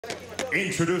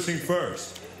Introducing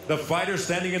first, the fighter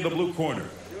standing in the blue corner.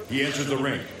 He enters the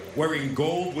ring wearing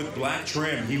gold with black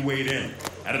trim. He weighed in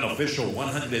at an official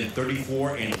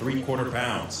 134 3/4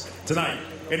 pounds. Tonight,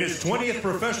 in his 20th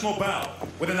professional bout,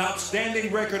 with an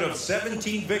outstanding record of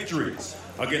 17 victories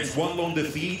against 1 lone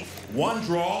defeat, 1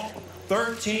 draw,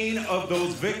 13 of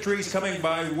those victories coming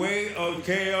by way of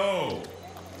KO.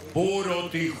 Puro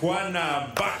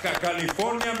Tijuana, Baja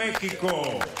California,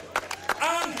 Mexico.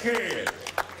 Ángel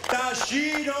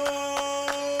Tashiro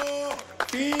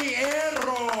Fierro.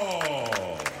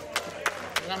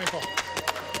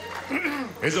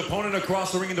 His opponent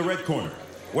across the ring in the red corner,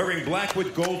 wearing black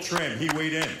with gold trim, he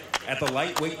weighed in at the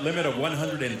lightweight limit of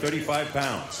 135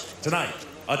 pounds. Tonight,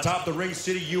 atop the Ring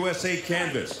City, USA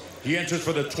canvas, he enters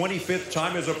for the 25th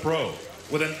time as a pro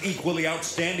with an equally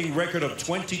outstanding record of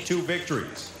 22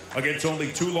 victories against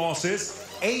only 2 losses,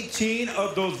 18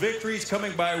 of those victories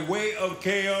coming by way of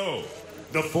KO.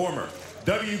 The former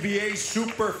WBA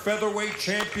Super Featherweight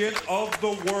Champion of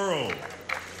the world,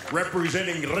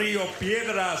 representing Rio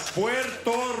Piedras,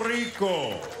 Puerto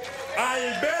Rico,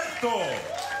 Alberto,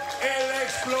 el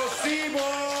explosivo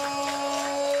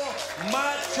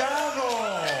Machado.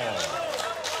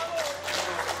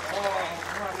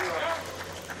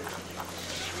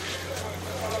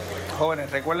 Jóvenes,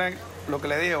 recuerden lo que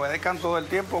les dije, obedezcan todo el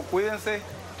tiempo, cuídense,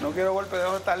 no quiero golpe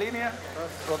debajo de esta línea,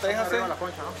 protéjanse.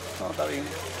 No, está bien.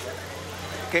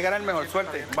 Que gane el mejor,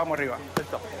 suerte, vamos arriba.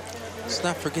 Let's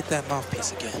not forget that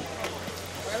mouthpiece again.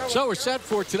 So we're set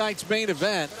for tonight's main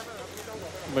event.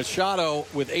 Machado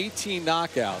with 18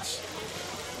 knockouts.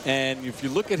 And if you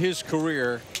look at his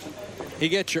career, he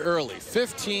gets you early.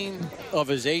 15 of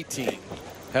his 18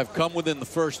 have come within the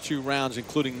first 2 rounds,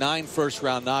 including 9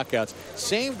 first-round knockouts.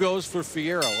 Same goes for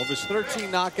Fierro. Of his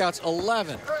 13 knockouts,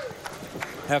 11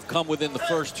 have come within the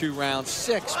first 2 rounds,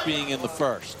 6 being in the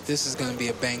first. This is going to be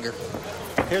a banger.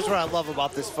 Here's what I love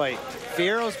about this fight.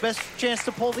 Fierro's best chance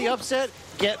to pull the upset,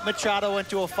 get Machado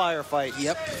into a firefight.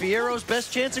 Yep. Fierro's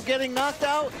best chance of getting knocked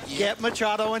out, get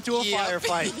Machado into a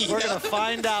firefight. We're going to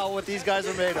find out what these guys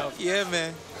are made of. Yeah,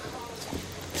 man.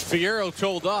 Fierro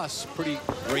told us, pretty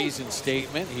brazen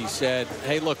statement. He said,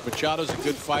 hey, look, Machado's a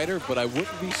good fighter, but I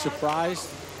wouldn't be surprised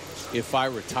if I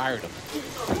retired him.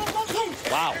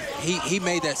 Wow. He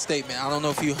made that statement. I don't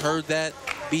know if you heard that,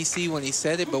 BC, when he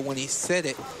said it, but when he said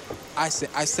it, I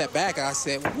sat back and I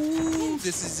said, woo,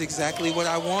 this is exactly what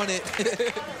I wanted.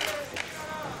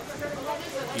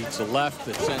 Eats a left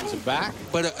that sends him back.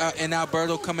 But and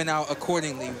Alberto coming out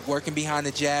accordingly, working behind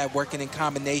the jab, working in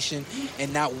combination,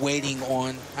 and not waiting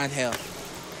on Angel.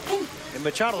 And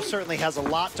Machado certainly has a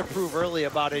lot to prove early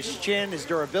about his chin, his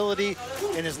durability.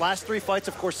 In his last 3 fights,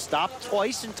 of course, stopped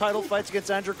twice in title fights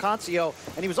against Andrew Cancio.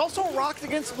 And he was also rocked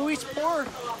against Luis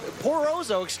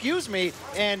Porozo,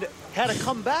 and had to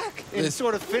come back and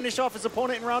sort of finish off his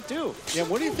opponent in round 2. Yeah,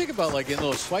 what do you think about, like, in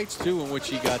those fights, too, in which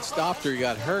he got stopped or he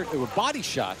got hurt? It were body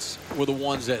shots were the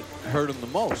ones that hurt him the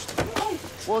most.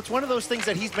 Well, it's one of those things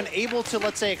that he's been able to,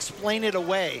 let's say, explain it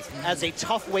away as a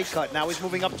tough weight cut. Now he's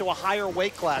moving up to a higher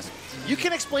weight class. You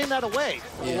can explain that away.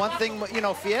 Yeah. One thing, you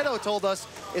know, Fierro told us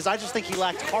is I just think he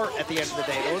lacked heart at the end of the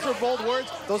day. Those are bold words.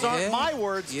 Those aren't my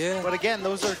words. Yeah. But again,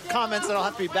 those are comments that'll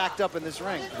have to be backed up in this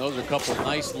ring. Those are a couple of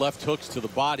nice left hooks to the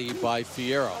body by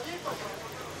Fierro.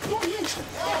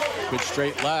 Good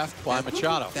straight left by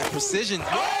Machado. That precision. Oh!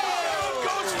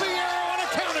 Goes Fierro on a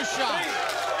counter shot.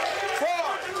 4,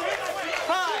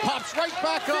 5, Pops right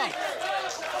back up.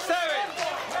 7,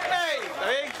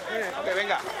 8. ¿Está bien? Ok,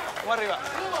 venga. Vamos arriba.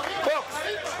 Box.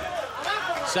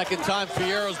 Second time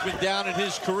Fierro's been down in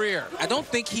his career. I don't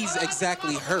think he's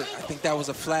exactly hurt. I think that was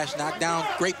a flash knockdown.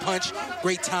 Great punch,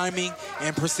 great timing,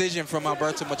 and precision from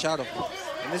Alberto Machado.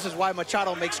 And this is why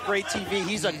Machado makes great TV.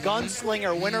 He's a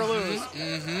gunslinger, win or lose.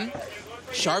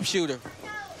 Sharpshooter.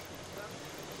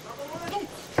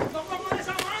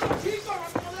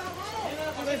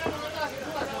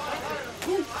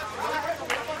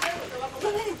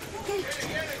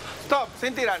 Stop,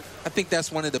 sin tirar. I think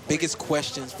that's one of the biggest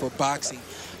questions for boxing.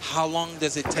 How long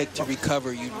does it take to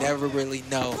recover? You never really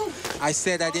know. I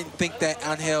said I didn't think that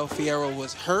Angel Fierro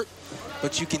was hurt,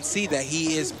 but you can see that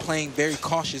he is playing very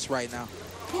cautious right now.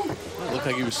 It looked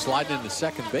like he was sliding into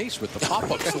second base with the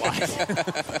pop-up slide.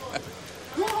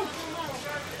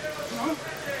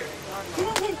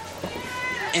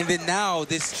 And then now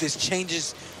this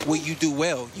changes what you do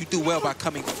well. You do well by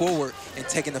coming forward and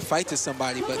taking the fight to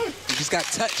somebody, but you just got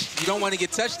touched. You don't want to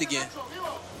get touched again.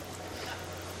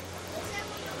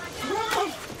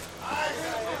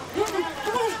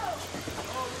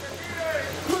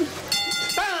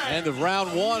 End of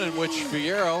round 1 in which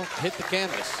Fierro hit the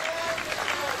canvas.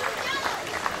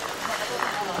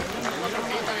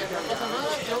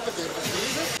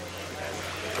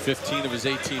 15 of his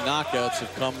 18 knockouts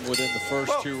have come within the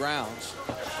first 2 rounds.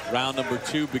 Round number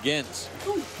 2 begins.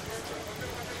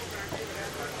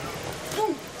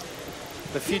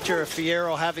 The future of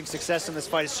Fierro having success in this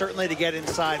fight is certainly to get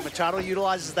inside. Machado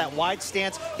utilizes that wide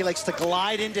stance. He likes to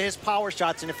glide into his power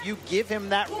shots, and if you give him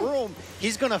that room,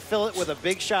 he's going to fill it with a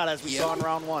big shot, as we saw in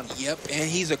round 1. Yep, and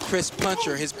he's a crisp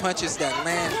puncher. His punches that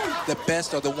land the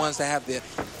best are the ones that have the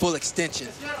full extension.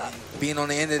 And being on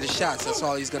the end of the shots, that's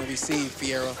all he's going to receive,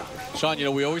 Fierro. Sean, you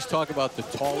know, we always talk about the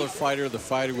taller fighter, the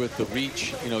fighter with the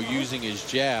reach, you know, using his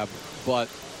jab, but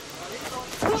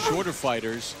shorter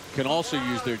fighters can also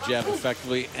use their jab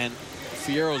effectively, and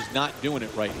Fierro's not doing it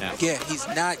right now. Yeah, he's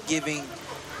not giving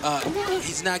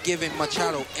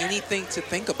Machado anything to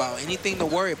think about, anything to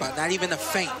worry about, not even a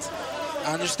feint.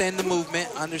 I understand the movement,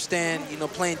 understand, you know,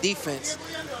 playing defense,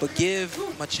 but give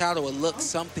Machado a look,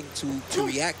 something to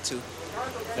react to.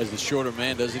 As the shorter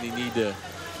man, doesn't he need to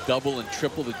double and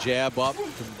triple the jab up to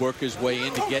work his way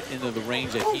in to get into the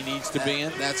range that he needs to be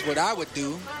in? That's what I would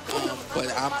do,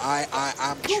 but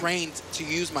I'm trained to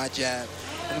use my jab.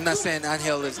 And I'm not saying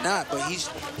Angel is not, but he's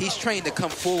trained to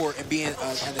come forward and be an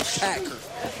attacker.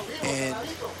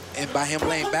 And by him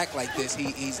laying back like this,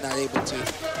 he's not able to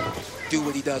do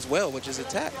what he does well, which is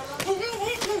attack.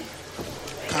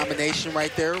 Combination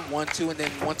right there, 1-2, and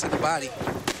then 1 to the body.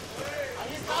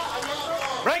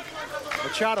 Break!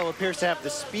 Machado appears to have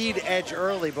the speed edge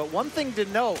early, but one thing to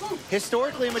note,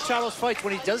 historically in Machado's fights,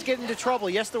 when he does get into trouble,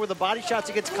 yes, there were the body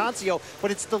shots against Cancio, but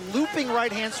it's the looping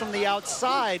right hands from the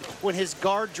outside when his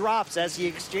guard drops as he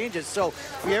exchanges. So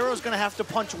Fierro's going to have to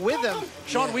punch with him.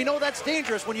 Sean, we know that's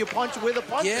dangerous when you punch with a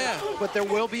puncher, but there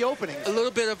will be openings. A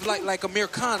little bit of like Amir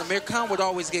Khan. Amir Khan would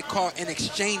always get caught in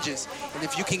exchanges, and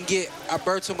if you can get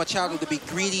Alberto Machado to be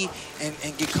greedy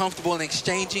and get comfortable in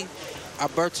exchanging,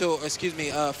 Fierro,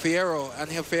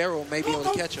 Angel Fierro may be able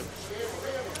to catch him.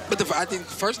 But I think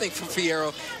the first thing for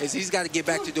Fierro is he's got to get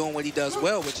back to doing what he does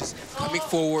well, which is coming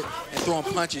forward and throwing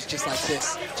punches just like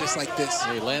this,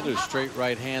 He landed a straight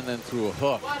right hand, then threw a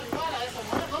hook.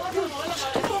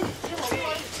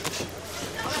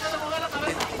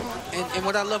 And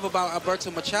what I love about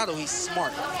Alberto Machado, he's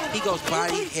smart. He goes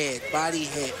body, head, body,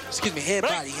 head. Excuse me, head,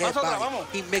 body, head, body.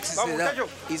 He mixes it up.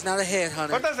 He's not a head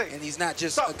hunter, and he's not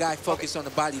just a guy focused on the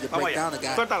body to break down a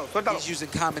guy. He's using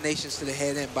combinations to the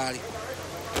head and body.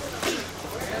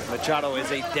 Machado is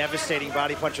a devastating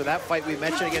body puncher. That fight we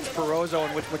mentioned against Perozzo,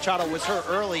 in which Machado was hurt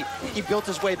early, he built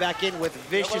his way back in with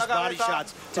vicious body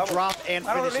shots to drop and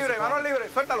finish his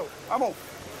opponent.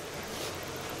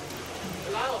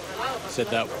 Said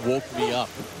that woke me up.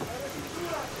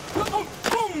 Oh,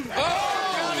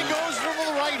 he goes for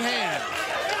the right hand.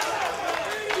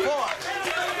 4,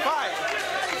 5,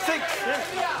 6,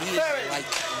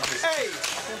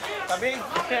 7, 8.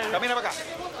 Camina para acá.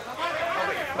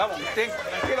 Vamos,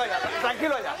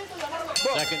 tranquilo allá.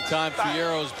 Second time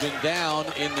Fierro's been down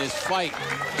in this fight.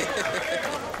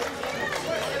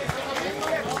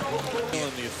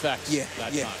 Feeling the effects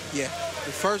that time.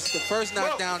 The first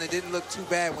knockdown, it didn't look too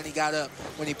bad when he got up,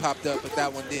 when he popped up, but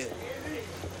that one did.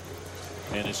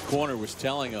 And his corner was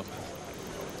telling him,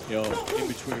 you know, in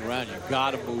between round, you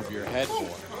got to move your head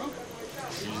more.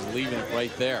 He's leaving it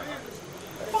right there.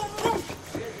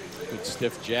 Good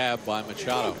stiff jab by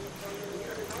Machado.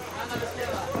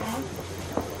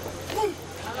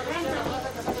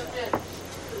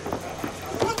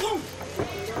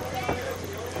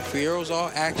 Fierro's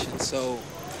all action, so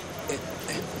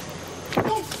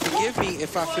forgive me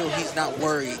if I feel he's not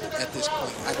worried at this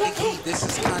point. I think this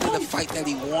is kind of the fight that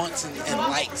he wants and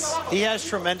likes. He has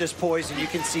tremendous poise, and you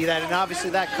can see that, and obviously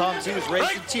that comes. He was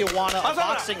raised in Tijuana, a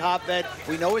boxing hotbed.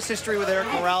 We know his history with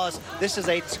Eric Morales. This is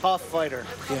a tough fighter.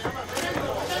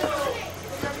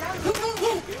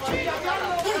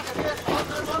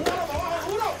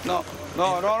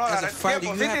 As a fighter,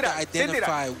 you have to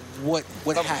identify what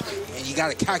happened, and you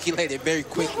got to calculate it very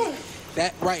quickly.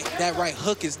 That right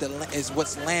hook is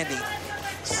what's landing.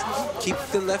 Keep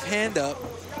the left hand up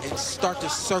and start to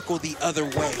circle the other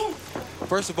way.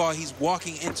 First of all, he's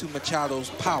walking into Machado's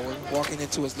power, walking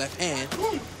into his left hand,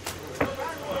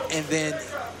 and then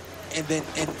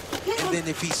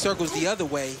if he circles the other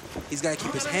way, he's got to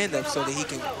keep his hand up so that he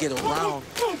can get around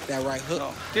that right hook.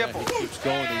 Yeah, he keeps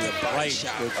going to the right,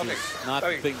 which is not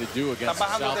the thing to do against the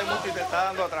southpaw.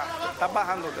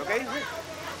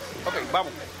 Okay,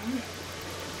 vamos.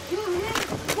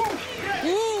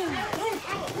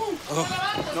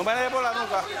 No me dé por la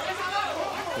nuca.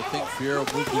 I think Fierro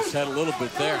moved his head a little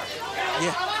bit there.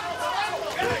 Yeah.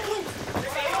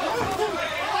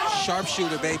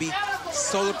 Sharpshooter, baby.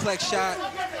 Solar plex shot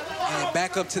and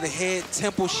back up to the head.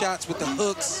 Temple shots with the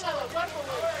hooks.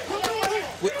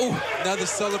 Ooh, another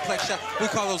solar plex shot. We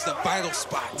call those the vital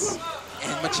spots.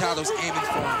 And Machado's aiming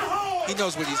for him. He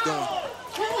knows what he's doing.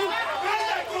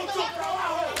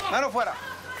 Mano fuera.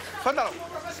 Suéltalo.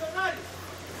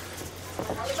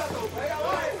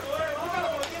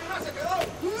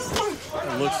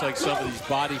 It looks like some of these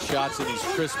body shots and these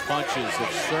crisp punches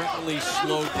have certainly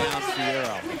slowed down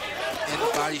Fierro. And the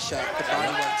body shot, the body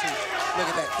one too. Look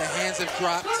at that, the hands have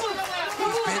dropped.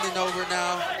 He's bending over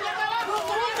now.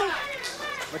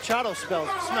 Machado smells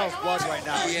blood right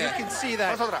now. Yeah. You can see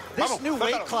that this new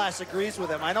weight class agrees with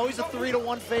him. I know he's a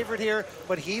 3-1 favorite here,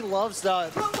 but he loves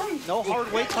the no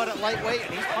hard weight cut at lightweight,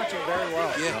 and he's punching very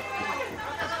well. Yeah.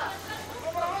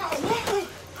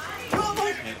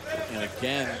 And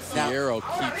again, Fierro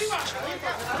keeps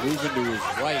moving to his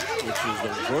right, which is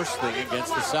the worst thing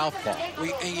against the southpaw.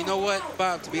 And you know what,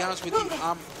 Bob, to be honest with you,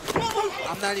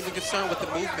 I'm not even concerned with the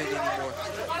movement anymore.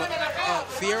 But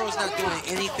Fierro's not doing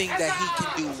anything that he can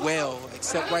do well,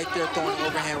 except right there throwing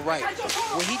overhand right.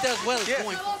 What he does well is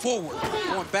going forward.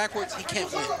 Going backwards, he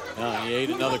can't win. He ate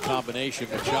another combination.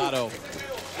 Machado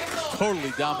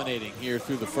totally dominating here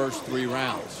through the first 3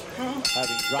 rounds,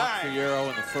 having dropped Fierro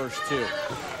in the first 2.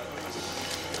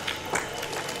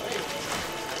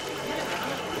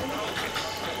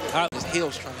 His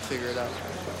heel's trying to figure it out.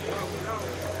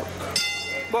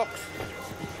 Box.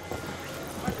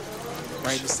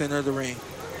 Right in the center of the ring.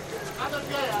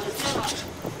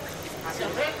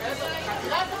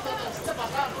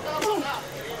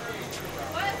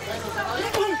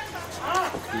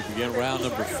 We begin round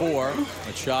number 4.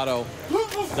 Machado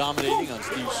dominating on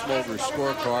Steve Smolder's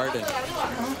scorecard and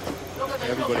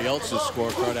everybody else's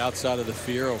scorecard outside of the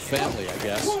Fierro family, I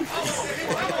guess.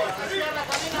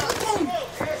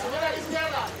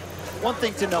 One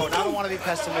thing to note, and I don't want to be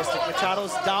pessimistic,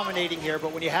 Machado's dominating here,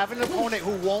 but when you have an opponent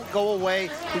who won't go away,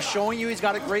 who's showing you he's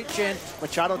got a great chin,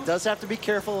 Machado does have to be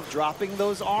careful of dropping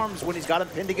those arms when he's got him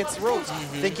pinned against the ropes,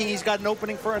 thinking he's got an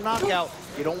opening for a knockout.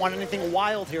 You don't want anything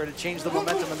wild here to change the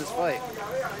momentum of this fight.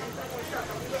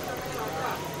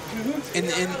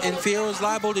 And Fierro's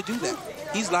liable to do that.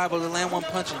 He's liable to land one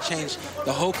punch and change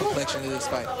the whole complexion of this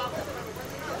fight.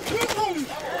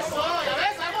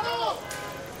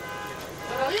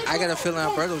 I got a feeling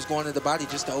Alberto's going to the body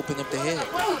just to open up the head.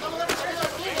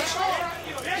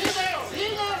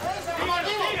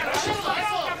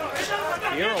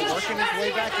 Fierro working his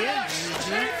way back in.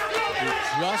 He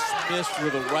just missed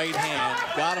with a right hand,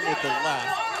 got him with the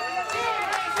left.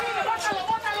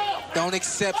 Don't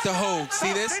accept the hold.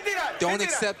 See this? Don't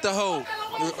accept the hold.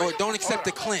 Or don't accept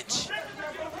the clinch.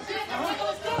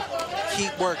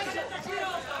 Keep working.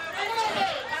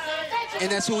 And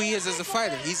that's who he is as a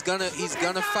fighter. He's gonna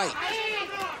fight.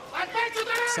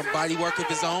 Some body work of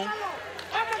his own.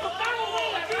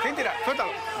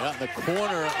 Yeah, the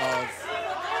corner of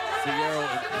Fierro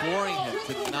imploring him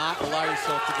to not allow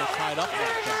yourself to get tied up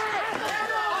like that.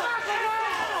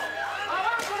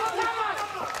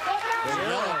 They're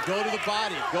yelling, go to the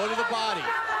body, go to the body.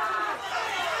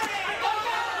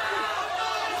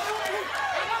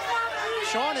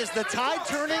 Sean, is the tide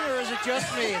turning or is it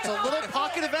just me? It's a little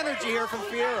pocket of energy here from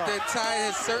Fierro. The tide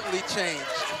has certainly changed.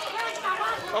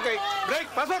 Okay, break,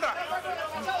 pasa otra.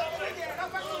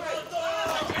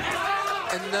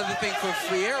 Another thing for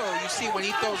Fierro, you see when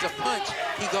he throws a punch,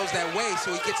 he goes that way,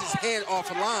 so he gets his head off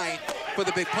a line for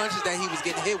the big punches that he was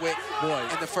getting hit with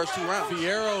in the first 2 rounds.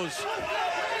 Fierro's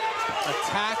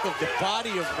attack of the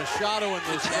body of Machado in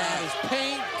this round is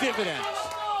paying dividends.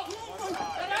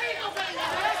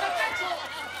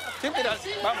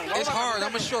 It's hard.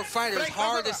 I'm a short fighter. It's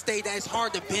hard to stay down. It's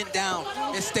hard to bend down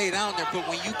and stay down there. But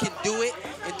when you can do it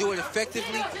and do it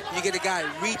effectively, you get a guy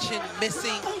reaching,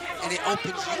 missing, and it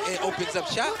opens up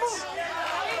shots.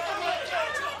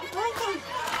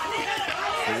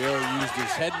 Fierro used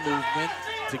his head movement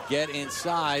to get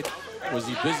inside. Was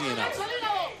he busy enough?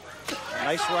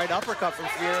 Nice right uppercut from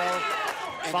Fierro.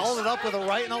 Followed it up with a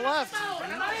right and a left.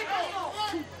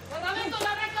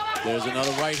 There's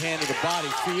another right hand to the body.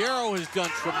 Fierro has done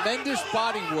tremendous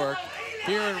body work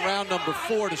here in round number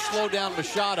 4 to slow down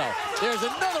Machado. There's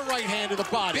another right hand to the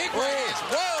body. Big right hands.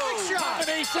 Whoa! Big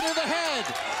combination to the head.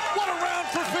 What a round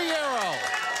for Fierro.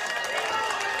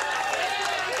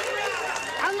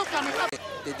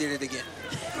 They did it again.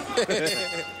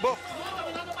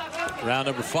 Round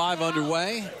number 5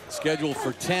 underway, scheduled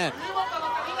for 10.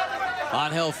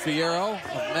 Angel Fierro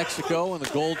of Mexico in the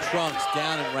gold trunks,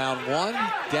 down in round 1,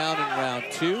 down in round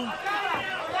 2.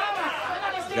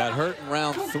 Got hurt in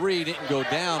round 3, didn't go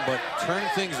down, but turned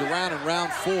things around in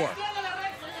round 4.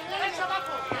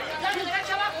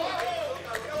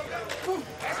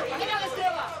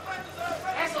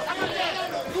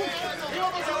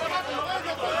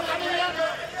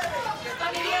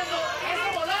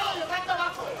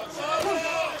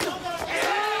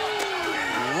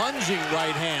 Plunging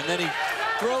right hand. Then he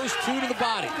throws 2 to the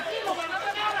body.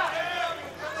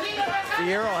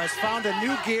 Fierro has found a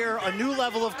new gear, a new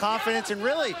level of confidence, and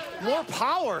really more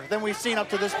power than we've seen up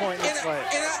to this point in this fight.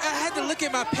 And I had to look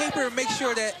at my paper and make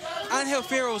sure that Angel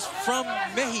Fierro's from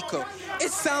Mexico.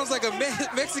 It sounds like a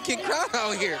Mexican crowd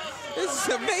out here. This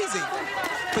is amazing.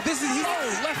 But this is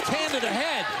left hand to the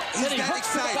head. He's then he that hooks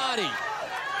to the excited. body.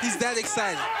 He's that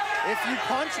excited. If you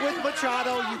punch with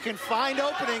Machado, you can find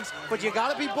openings, but you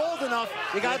got to be bold enough.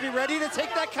 You got to be ready to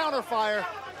take that counter fire.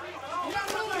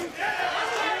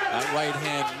 That right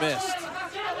hand missed.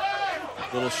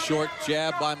 Little short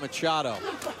jab by Machado.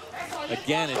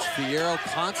 Again, it's Fierro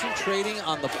concentrating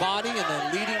on the body and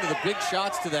then leading to the big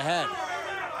shots to the head.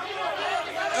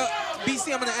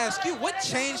 BC, I'm going to ask you, what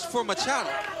changed for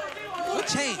Machado? What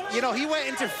changed? You know, he went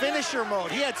into finisher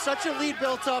mode. He had such a lead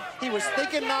built up. He was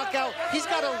thinking knockout. He's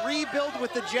got to rebuild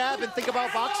with the jab and think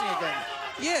about boxing again.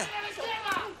 Yeah.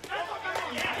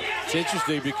 It's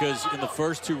interesting because in the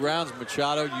first 2 rounds,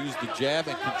 Machado used the jab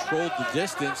and controlled the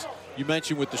distance. You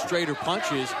mentioned with the straighter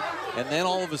punches. And then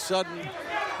all of a sudden,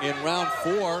 in round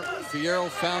 4, Fierro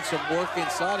found some work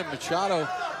inside, and Machado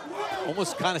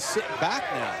almost kind of sitting back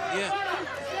now. Yeah.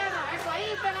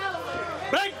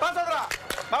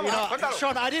 You know,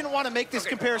 Sean, I didn't want to make this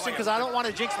comparison because I don't want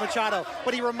to jinx Machado,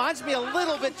 but he reminds me a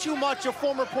little bit too much of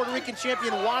former Puerto Rican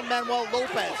champion Juan Manuel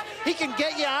Lopez. He can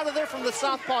get you out of there from the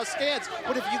southpaw stance,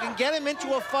 but if you can get him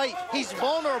into a fight, he's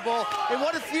vulnerable. And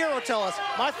what did Fierro tell us?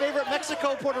 My favorite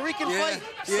Mexico-Puerto Rican fight,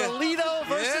 Salido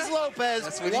versus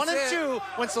Lopez, 1 and 2,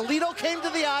 when Salido came to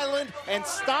the island and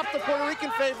stopped the Puerto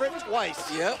Rican favorite twice.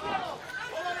 Yep.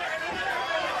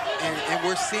 And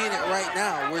we're seeing it right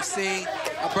now. We're seeing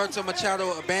Alberto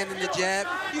Machado abandon the jab.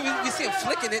 You see him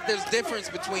flicking it. There's difference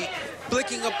between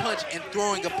flicking a punch and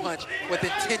throwing a punch with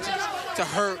intentions to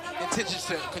hurt, intentions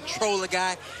to control a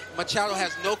guy. Machado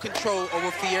has no control over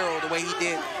Fierro the way he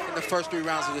did in the first 3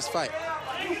 rounds of this fight.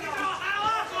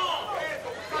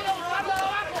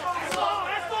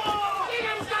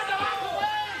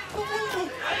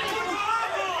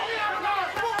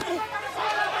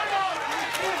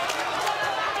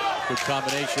 Good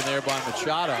combination there by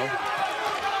Machado.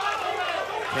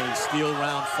 Can he steal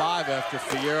round 5 after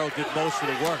Fierro did most of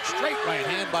the work? Straight right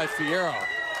hand by Fierro.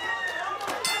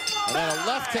 And then a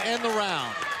left to end the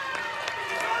round.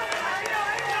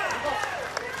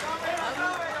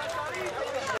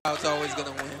 It's always going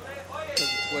to win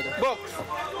because of Twitter.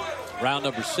 Round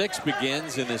number 6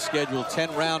 begins in the scheduled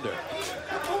 10-rounder.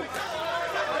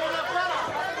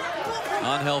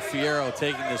 Angel Fierro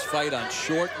taking this fight on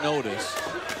short notice.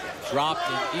 Dropped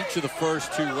in each of the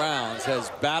first 2 rounds,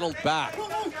 has battled back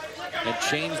and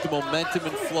changed the momentum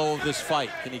and flow of this fight.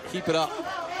 Can he keep it up?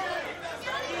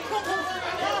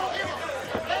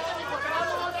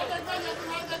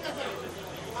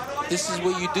 This is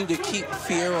what you do to keep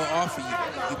Fierro off of you.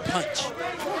 You punch,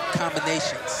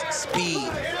 combinations, speed.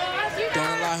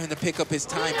 Don't allow him to pick up his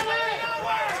timing.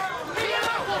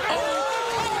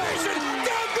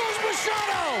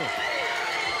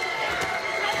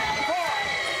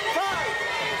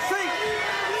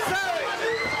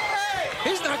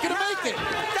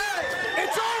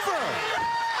 It's over!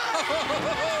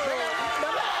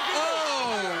 Oh,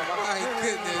 my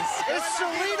goodness. It's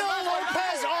Salido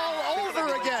Lopez all over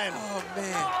again. Oh,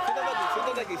 man.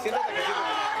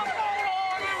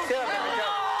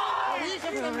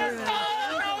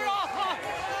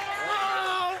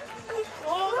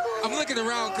 I'm looking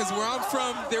around because where I'm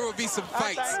from, there will be some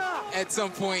fights at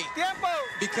some point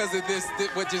because of this,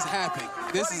 what just happened.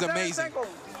 This is amazing.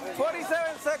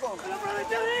 47 seconds.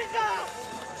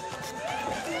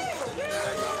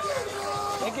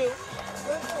 Thank you.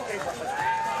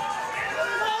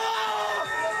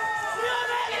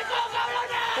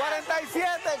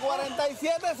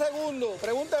 47 segundos.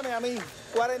 Pregúntame a mí.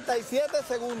 47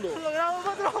 segundos.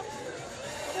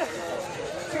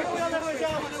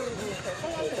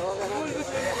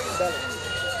 Dale.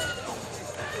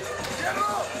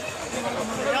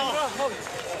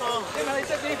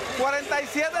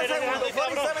 47 segundos.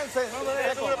 47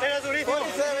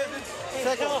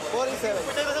 segundos. 47.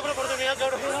 Muchas gracias por la oportunidad,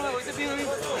 cabrón.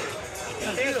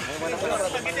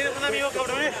 Aquí tienes un amigo,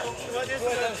 cabrón.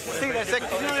 Sí, de seco.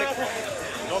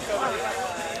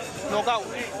 Knockout.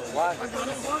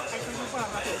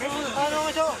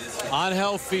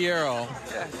 Angel Fierro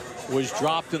was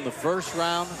dropped in the first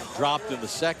round, dropped in the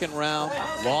second round,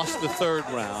 lost the third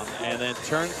round, and then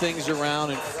turned things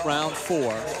around in round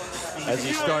 4 as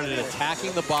he started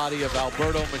attacking the body of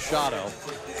Alberto Machado.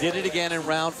 Did it again in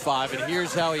round 5, and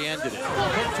here's how he ended it.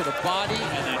 Hook to the body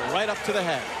and then right up to the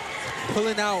head.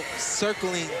 Pulling out,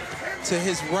 circling to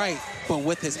his right, but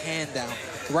with his hand down.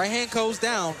 Right hand goes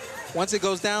down. Once it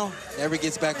goes down, never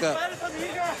gets back up.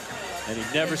 And he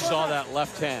never saw that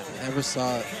left hand. Never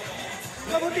saw it.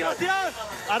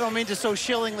 I don't mean to so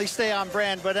shillingly stay on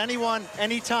brand, but anyone,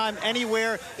 anytime,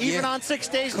 anywhere, even on 6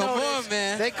 days' Come notice, on,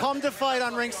 man. they come to fight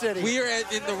on Ring City. We are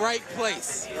in the right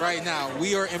place right now.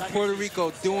 We are in Puerto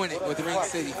Rico doing it with Ring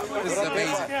City. This is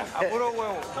amazing.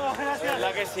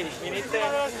 La que sí, viniste,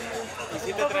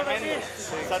 hiciste tremendo.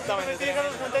 Exactamente,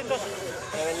 tremendo.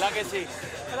 De verdad que sí.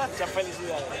 Muchas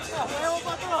felicidades.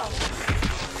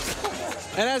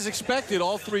 And as expected,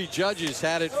 all three judges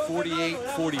had it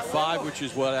 48-45, which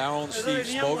is what our own Steve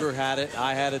Spoger had it.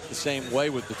 I had it the same way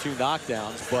with the 2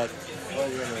 knockdowns, but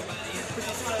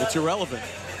it's irrelevant.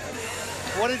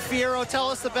 What did Fierro tell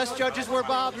us the best judges were,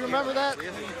 Bob? You remember that?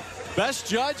 Best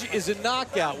judge is a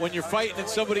knockout when you're fighting in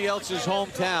somebody else's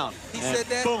hometown. He said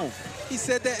that. Boom. He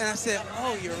said that, and I said,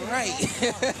 oh, you're right.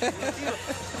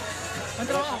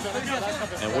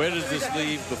 And where does this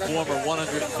leave the former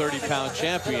 130-pound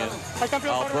champion,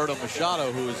 Alberto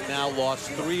Machado, who has now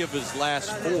lost 3 of his last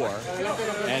 4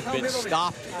 and been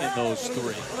stopped in those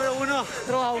 3.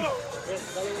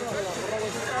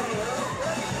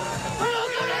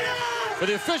 For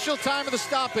the official time of the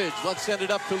stoppage, let's send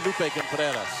it up to Lupe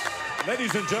Contreras.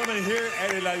 Ladies and gentlemen, here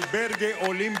at El Albergue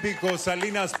Olímpico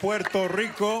Salinas, Puerto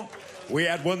Rico, we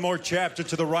add one more chapter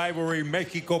to the rivalry,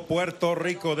 Mexico-Puerto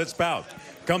Rico. This bout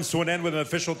comes to an end with an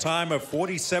official time of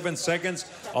 47 seconds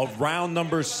of round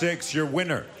number 6. Your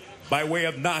winner by way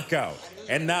of knockout.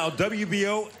 And now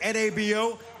WBO,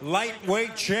 NABO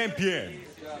lightweight champion,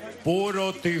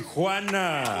 Puro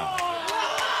Tijuana,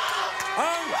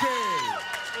 Ángel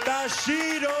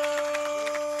Tashiro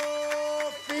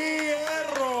Fierro.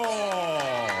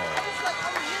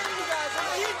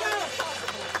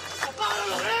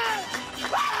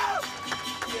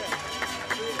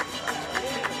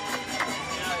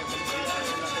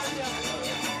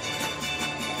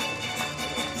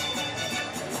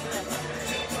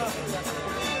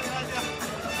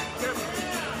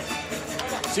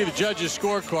 See the judges'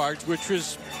 scorecards, which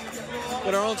was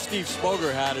what our own Steve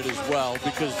Spoger had it as well,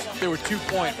 because there were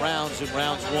 2-point rounds in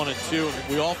rounds 1 and 2. And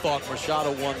we all thought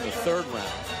Machado won the 3rd round.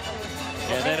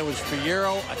 And then it was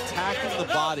Fierro attacking the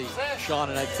body, Sean.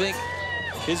 And I think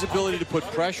his ability to put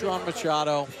pressure on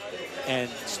Machado and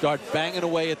start banging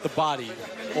away at the body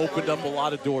opened up a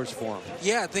lot of doors for him.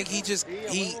 Yeah, I think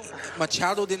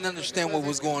Machado didn't understand what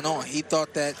was going on. He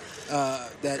thought that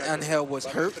that Angel was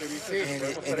hurt,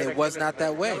 and it was not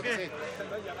that way.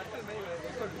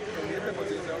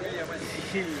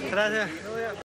 Gracias.